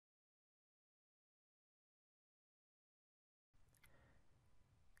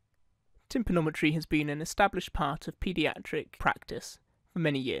Tympanometry has been an established part of paediatric practice for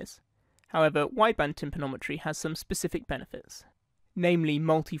many years. However, wideband tympanometry has some specific benefits, namely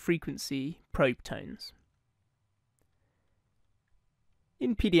multi-frequency probe tones.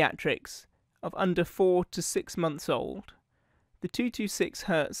 In paediatrics of under 4 to 6 months old, the 226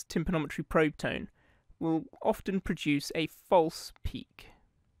 Hz tympanometry probe tone will often produce a false peak.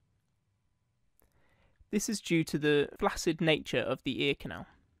 This is due to the flaccid nature of the ear canal.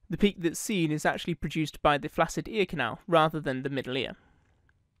 The peak that's seen is actually produced by the flaccid ear canal rather than the middle ear.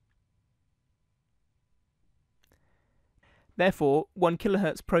 Therefore, 1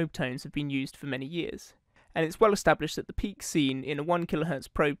 kHz probe tones have been used for many years, and it's well established that the peak seen in a 1 kHz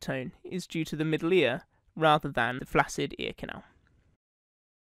probe tone is due to the middle ear rather than the flaccid ear canal.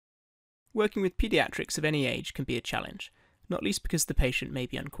 Working with paediatrics of any age can be a challenge, not least because the patient may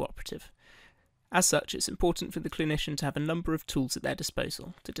be uncooperative. As such, it's important for the clinician to have a number of tools at their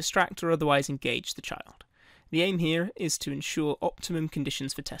disposal to distract or otherwise engage the child. The aim here is to ensure optimum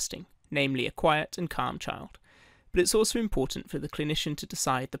conditions for testing, namely a quiet and calm child. But it's also important for the clinician to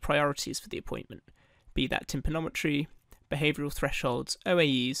decide the priorities for the appointment, be that tympanometry, behavioural thresholds,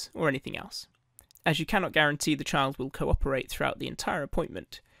 OAEs, or anything else. As you cannot guarantee the child will cooperate throughout the entire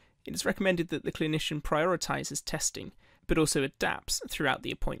appointment, it is recommended that the clinician prioritises testing, but also adapts throughout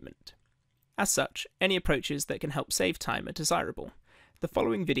the appointment. As such, any approaches that can help save time are desirable. The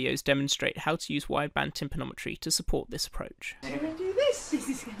following videos demonstrate how to use wideband tympanometry to support this approach.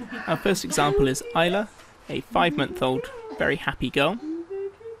 Our first example is Isla, a 5-month-old, very happy girl,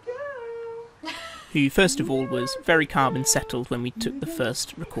 who first of all was very calm and settled when we took the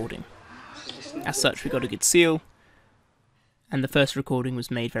first recording. As such, we got a good seal, and the first recording was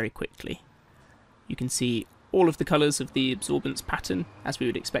made very quickly. You can see all of the colours of the absorbance pattern, as we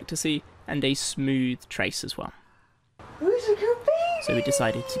would expect to see, and a smooth trace as well. So we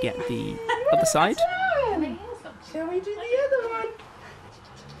decided to get the other side. Shall we do the other one?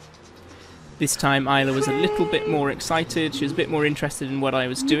 This time Isla was a little bit more excited, she was a bit more interested in what I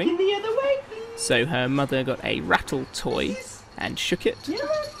was doing. The other way, So her mother got a rattle toy and shook it,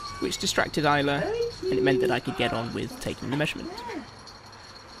 which distracted Isla, and it meant that I could get on with taking the measurement.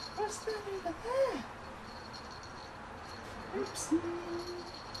 What's that over there? Oopsie.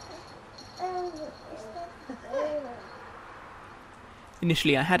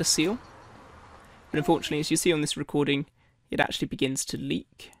 Initially I had a seal, but unfortunately, as you see on this recording, it actually begins to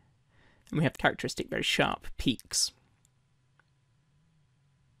leak, and we have characteristic very sharp peaks.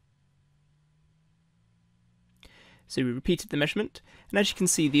 So we repeated the measurement, and as you can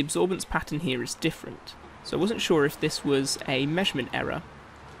see, the absorbance pattern here is different. So I wasn't sure if this was a measurement error,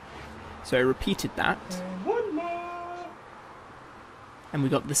 so I repeated that, One more. and we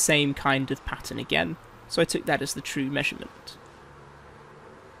got the same kind of pattern again, so I took that as the true measurement.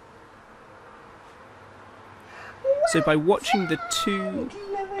 So by watching the two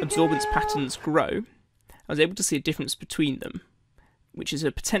absorbance patterns grow, I was able to see a difference between them, which is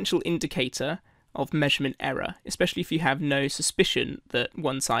a potential indicator of measurement error, especially if you have no suspicion that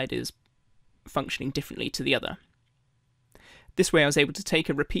one side is functioning differently to the other. This way I was able to take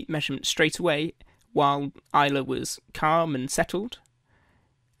a repeat measurement straight away while Isla was calm and settled,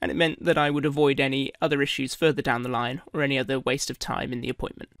 and it meant that I would avoid any other issues further down the line or any other waste of time in the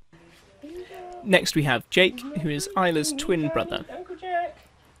appointment. Next we have Jake, who is Isla's twin brother. Uncle Jack.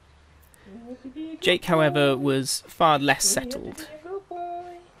 Jake, however, was far less settled, Good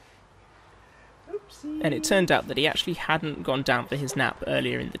boy. Oopsie. and it turned out that he actually hadn't gone down for his nap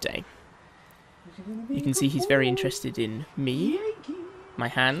earlier in the day. You can see he's very interested in me, my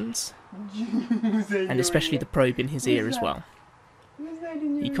hands, and especially the probe in his ear as well.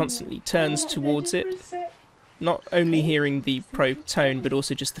 He constantly turns towards it, not only hearing the probe tone, but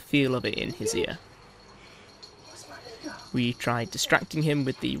also just the feel of it in his ear. We tried distracting him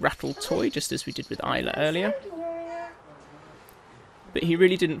with the rattle toy, just as we did with Isla earlier, but he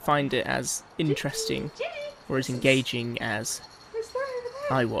really didn't find it as interesting or as engaging as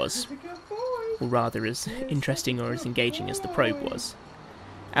I was, or rather as interesting or as engaging as the probe was.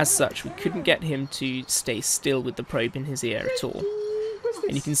 As such, we couldn't get him to stay still with the probe in his ear at all.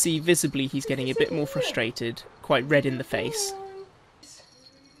 And you can see visibly he's getting a bit more frustrated, quite red in the face.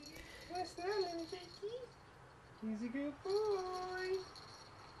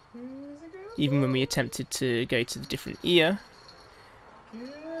 Even when we attempted to go to the different ear,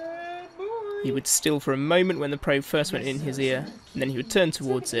 he would still for a moment when the probe first went in his ear, and then he would turn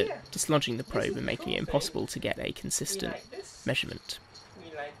towards it, dislodging the probe and making it impossible to get a consistent measurement.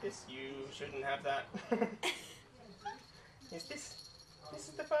 You like this? You shouldn't have that. Is this? This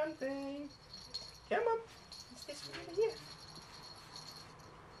is the fun thing. Come on. Is this right here?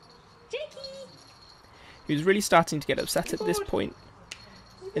 Jake. He was really starting to get upset at this point,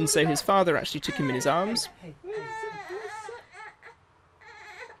 and so his father actually took him in his arms,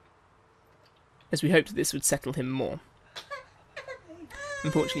 as we hoped that this would settle him more.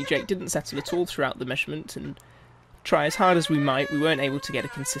 Unfortunately, Jake didn't settle at all throughout the measurement, and try as hard as we might, we weren't able to get a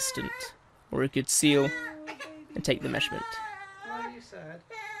consistent or a good seal and take the measurement.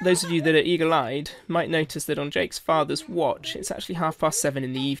 Those of you that are eagle-eyed might notice that on Jake's father's watch, it's actually 7:30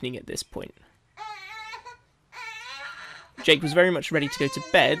 in the evening at this point. Jake was very much ready to go to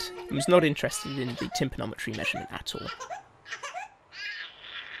bed and was not interested in the tympanometry measurement at all.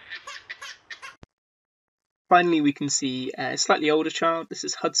 Finally, we can see a slightly older child. This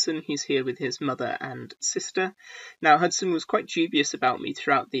is Hudson. He's here with his mother and sister. Now, Hudson was quite dubious about me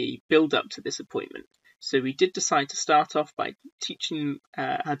throughout the build-up to this appointment. So we did decide to start off by teaching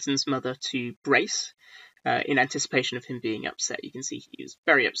Hudson's mother to brace in anticipation of him being upset. You can see he was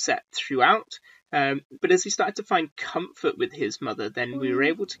very upset throughout. But as he started to find comfort with his mother, then we were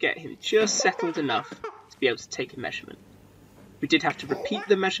able to get him just settled enough to be able to take a measurement. We did have to repeat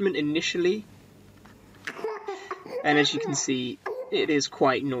the measurement initially. And as you can see, it is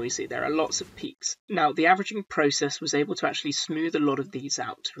quite noisy. There are lots of peaks. Now, the averaging process was able to actually smooth a lot of these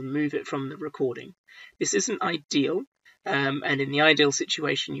out, to remove it from the recording. This isn't ideal, and in the ideal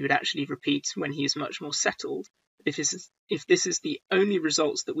situation, you would actually repeat when he is much more settled. If this is the only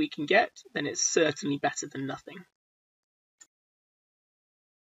results that we can get, then it's certainly better than nothing.